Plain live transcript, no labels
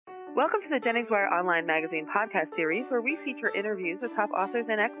Welcome to the Jennings Wire Online Magazine podcast series, where we feature interviews with top authors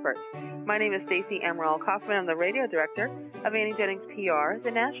and experts. My name is Stacey Amaral Kaufman. I'm the radio director of Annie Jennings PR,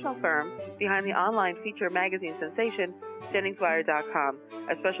 the national firm behind the online feature magazine sensation, JenningsWire.com,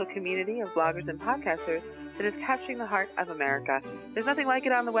 a special community of bloggers and podcasters that is capturing the heart of America. There's nothing like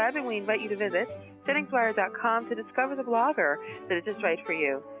it on the web, and we invite you to visit JenningsWire.com to discover the blogger that is just right for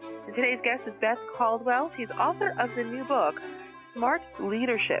you. And today's guest is Beth Caldwell. She's author of the new book, Smart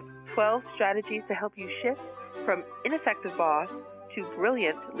Leadership, 12 Strategies to Help You Shift from Ineffective Boss to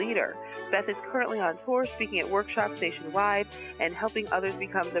Brilliant Leader. Beth is currently on tour speaking at workshops nationwide and helping others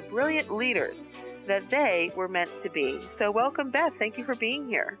become the brilliant leaders that they were meant to be. So welcome, Beth. Thank you for being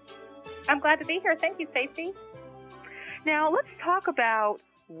here. I'm glad to be here. Thank you, Stacey. Now, let's talk about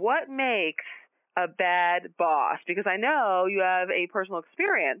what makes a bad boss, because I know you have a personal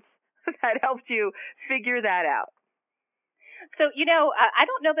experience that helped you figure that out. So, I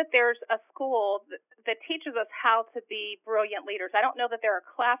don't know that there's a school that teaches us how to be brilliant leaders. I don't know that there are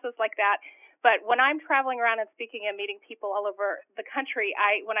classes like that. But when I'm traveling around and speaking and meeting people all over the country,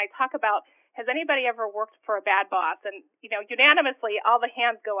 when I talk about, has anybody ever worked for a bad boss? And, unanimously, all the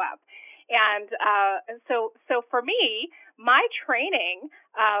hands go up. And so for me, my training,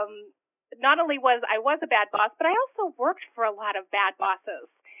 not only was I was a bad boss, but I also worked for a lot of bad bosses.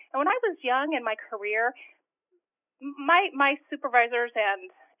 And when I was young in my career, my supervisors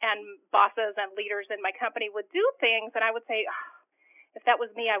and bosses and leaders in my company would do things, and I would say, oh, if that was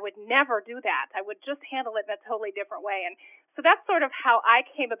me, I would never do that. I would just handle it in a totally different way. And so that's sort of how I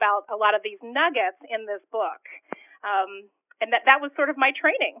came about a lot of these nuggets in this book. And that was sort of my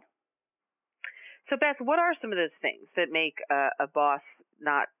training. So, Beth, what are some of those things that make a boss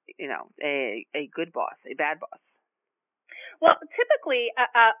not, a good boss, a bad boss? Well, typically,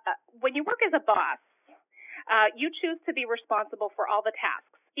 when you work as a boss, you choose to be responsible for all the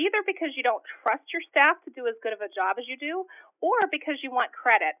tasks, either because you don't trust your staff to do as good of a job as you do, or because you want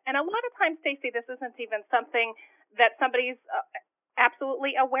credit. And a lot of times, Stacey, this isn't even something that somebody's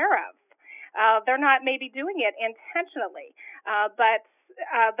absolutely aware of. They're not maybe doing it intentionally. But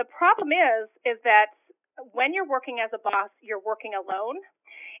the problem is that when you're working as a boss, you're working alone.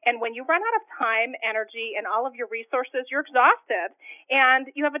 And when you run out of time, energy, and all of your resources, you're exhausted, and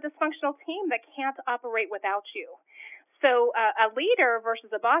you have a dysfunctional team that can't operate without you. So a leader versus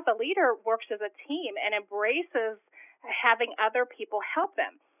a boss, a leader works as a team and embraces having other people help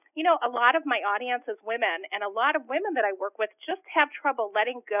them. A lot of my audience is women, and a lot of women that I work with just have trouble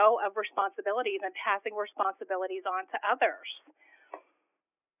letting go of responsibilities and passing responsibilities on to others.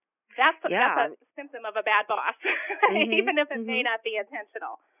 That's a symptom of a bad boss, even if it may not be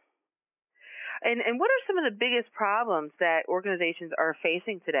intentional. And what are some of the biggest problems that organizations are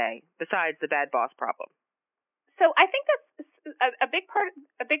facing today, besides the bad boss problem? So I think that's a big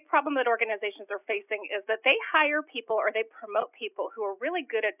problem that organizations are facing is that they hire people or they promote people who are really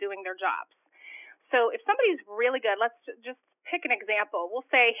good at doing their jobs. So if somebody's really good, let's just pick an example. We'll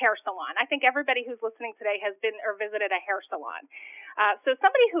say hair salon. I think everybody who's listening today has been or visited a hair salon. So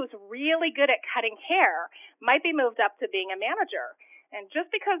somebody who's really good at cutting hair might be moved up to being a manager. And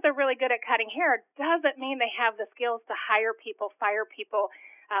just because they're really good at cutting hair doesn't mean they have the skills to hire people, fire people,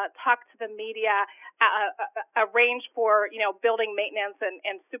 talk to the media, arrange for, building maintenance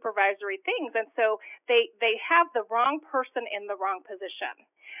and supervisory things. And so they have the wrong person in the wrong position.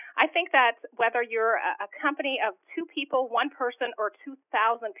 I think that whether you're a company of 2 people, 1 person, or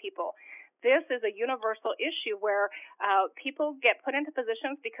 2,000 people, this is a universal issue where people get put into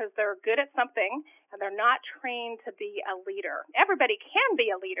positions because they're good at something and they're not trained to be a leader. Everybody can be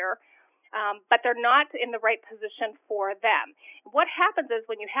a leader, but they're not in the right position for them. What happens is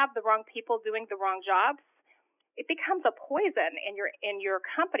when you have the wrong people doing the wrong jobs, it becomes a poison in your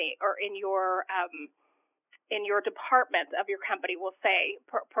company or in your department of your company, we'll say,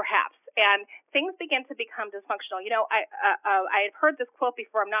 perhaps, and things begin to become dysfunctional. I had heard this quote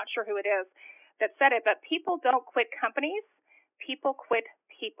before, I'm not sure who it is that said it, but people don't quit companies, people quit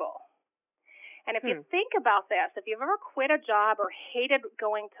people. And if you think about this, if you've ever quit a job or hated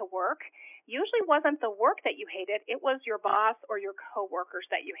going to work, usually wasn't the work that you hated, it was your boss or your coworkers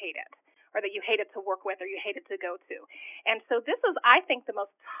that you hated, or that you hated to work with, or you hated to go to. And so this is, I think, the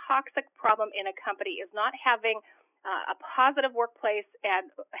most toxic problem in a company is not having a positive workplace and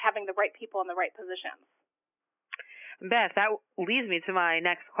having the right people in the right positions. Beth, that leads me to my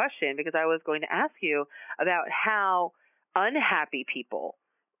next question, because I was going to ask you about how unhappy people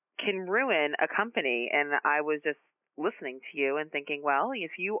can ruin a company. And I was just listening to you and thinking, well,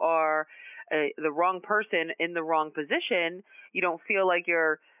 if you are the wrong person in the wrong position, you don't feel like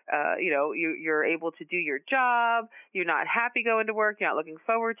you're you're able to do your job. You're not happy going to work. You're not looking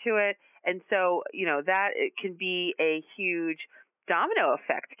forward to it. And so, that it can be a huge domino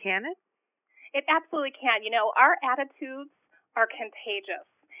effect, can it? It absolutely can. Our attitudes are contagious.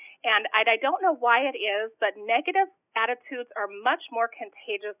 And I don't know why it is, but negative attitudes are much more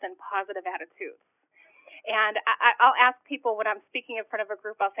contagious than positive attitudes. And I'll ask people when I'm speaking in front of a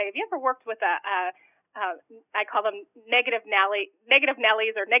group, I'll say, have you ever worked with I call them negative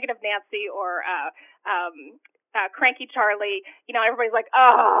Nellies or negative Nancy or cranky Charlie? Everybody's like,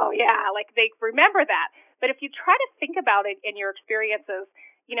 oh, yeah, like they remember that. But if you try to think about it in your experiences,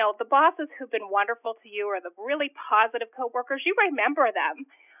 the bosses who've been wonderful to you or the really positive coworkers, you remember them.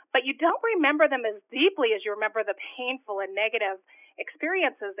 But you don't remember them as deeply as you remember the painful and negative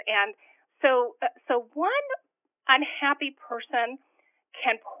experiences. And so one unhappy person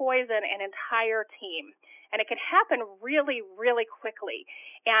can poison an entire team. And it can happen really, really quickly.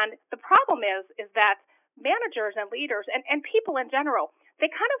 And the problem is that managers and leaders and people in general,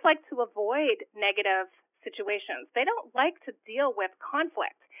 they kind of like to avoid negative situations. They don't like to deal with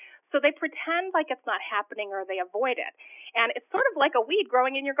conflict. So they pretend like it's not happening or they avoid it. And it's sort of like a weed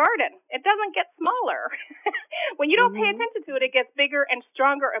growing in your garden. It doesn't get smaller. When you don't pay attention to it, it gets bigger and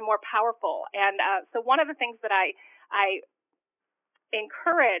stronger and more powerful. And so one of the things that I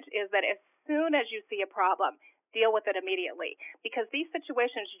encourage is that as soon as you see a problem, deal with it immediately, because these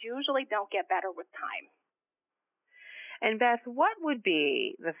situations usually don't get better with time. And Beth, what would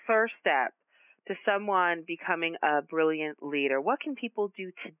be the first step to someone becoming a brilliant leader? What can people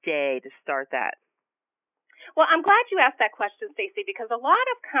do today to start that? Well, I'm glad you asked that question, Stacey, because a lot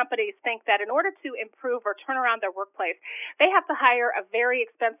of companies think that in order to improve or turn around their workplace, they have to hire a very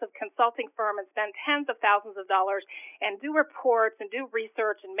expensive consulting firm and spend tens of thousands of dollars and do reports and do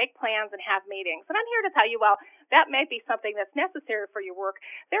research and make plans and have meetings. And I'm here to tell you, well, that may be something that's necessary for your work.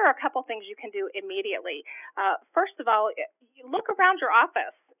 There are a couple things you can do immediately. First of all, look around your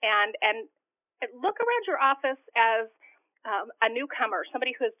office and look around your office as a newcomer,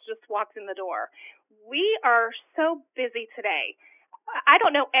 somebody who has just walked in the door. We are so busy today. I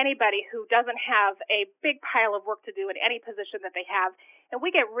don't know anybody who doesn't have a big pile of work to do in any position that they have. And we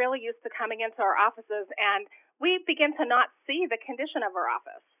get really used to coming into our offices and we begin to not see the condition of our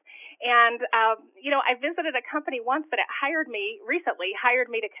office. And, I visited a company once that hired me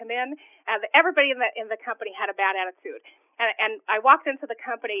to come in. Everybody in the company had a bad attitude. And I walked into the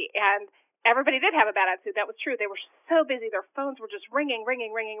company and everybody did have a bad attitude. That was true. They were so busy. Their phones were just ringing.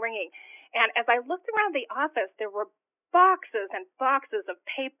 And as I looked around the office, there were boxes and boxes of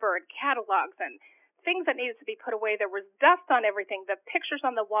paper and catalogs and things that needed to be put away. There was dust on everything. The pictures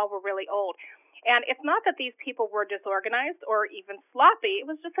on the wall were really old. And it's not that these people were disorganized or even sloppy. It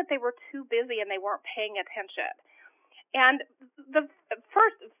was just that they were too busy and they weren't paying attention. And the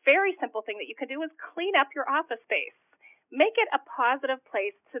first very simple thing that you can do is clean up your office space. Make it a positive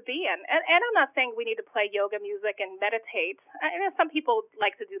place to be in. And I'm not saying we need to play yoga music and meditate. I know some people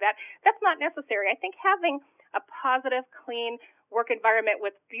like to do that. That's not necessary. I think having a positive, clean work environment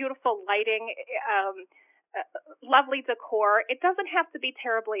with beautiful lighting, lovely decor, it doesn't have to be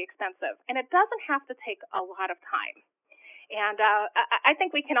terribly expensive. And it doesn't have to take a lot of time. And I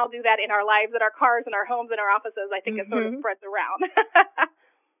think we can all do that in our lives, in our cars, in our homes, in our offices. I think it sort of spreads around.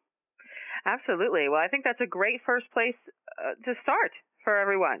 Absolutely. Well, I think that's a great first place to start for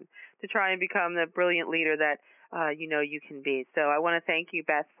everyone to try and become the brilliant leader that you can be. So I want to thank you,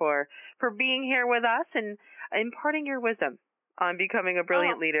 Beth, for being here with us and imparting your wisdom on becoming a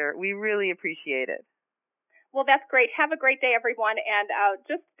brilliant leader. We really appreciate it. Well, that's great. Have a great day, everyone. And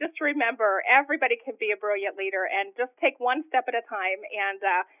just remember, everybody can be a brilliant leader, and just take one step at a time and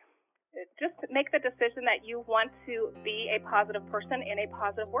just make the decision that you want to be a positive person in a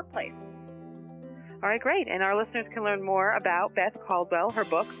positive workplace. All right, great. And our listeners can learn more about Beth Caldwell, her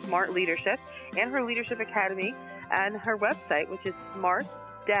book, Smart Leadership, and her Leadership Academy, and her website, which is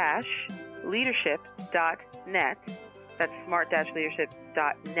smart-leadership.net. That's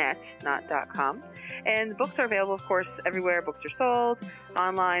smart-leadership.net, not .com. And the books are available, of course, everywhere books are sold,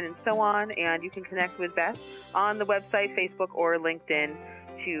 online, and so on. And you can connect with Beth on the website, Facebook, or LinkedIn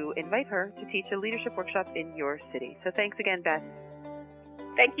to invite her to teach a leadership workshop in your city. So thanks again, Beth.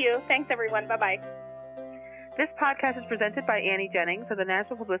 Thank you. Thanks, everyone. Bye-bye. This podcast is presented by Annie Jennings of the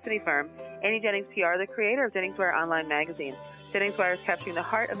national publicity firm Annie Jennings PR, the creator of Jennings Wire Online Magazine. Jennings Wire is capturing the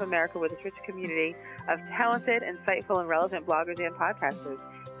heart of America with its rich community of talented, insightful, and relevant bloggers and podcasters.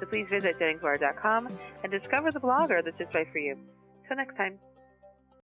 So please visit JenningsWire.com and discover the blogger that's just right for you. Till next time.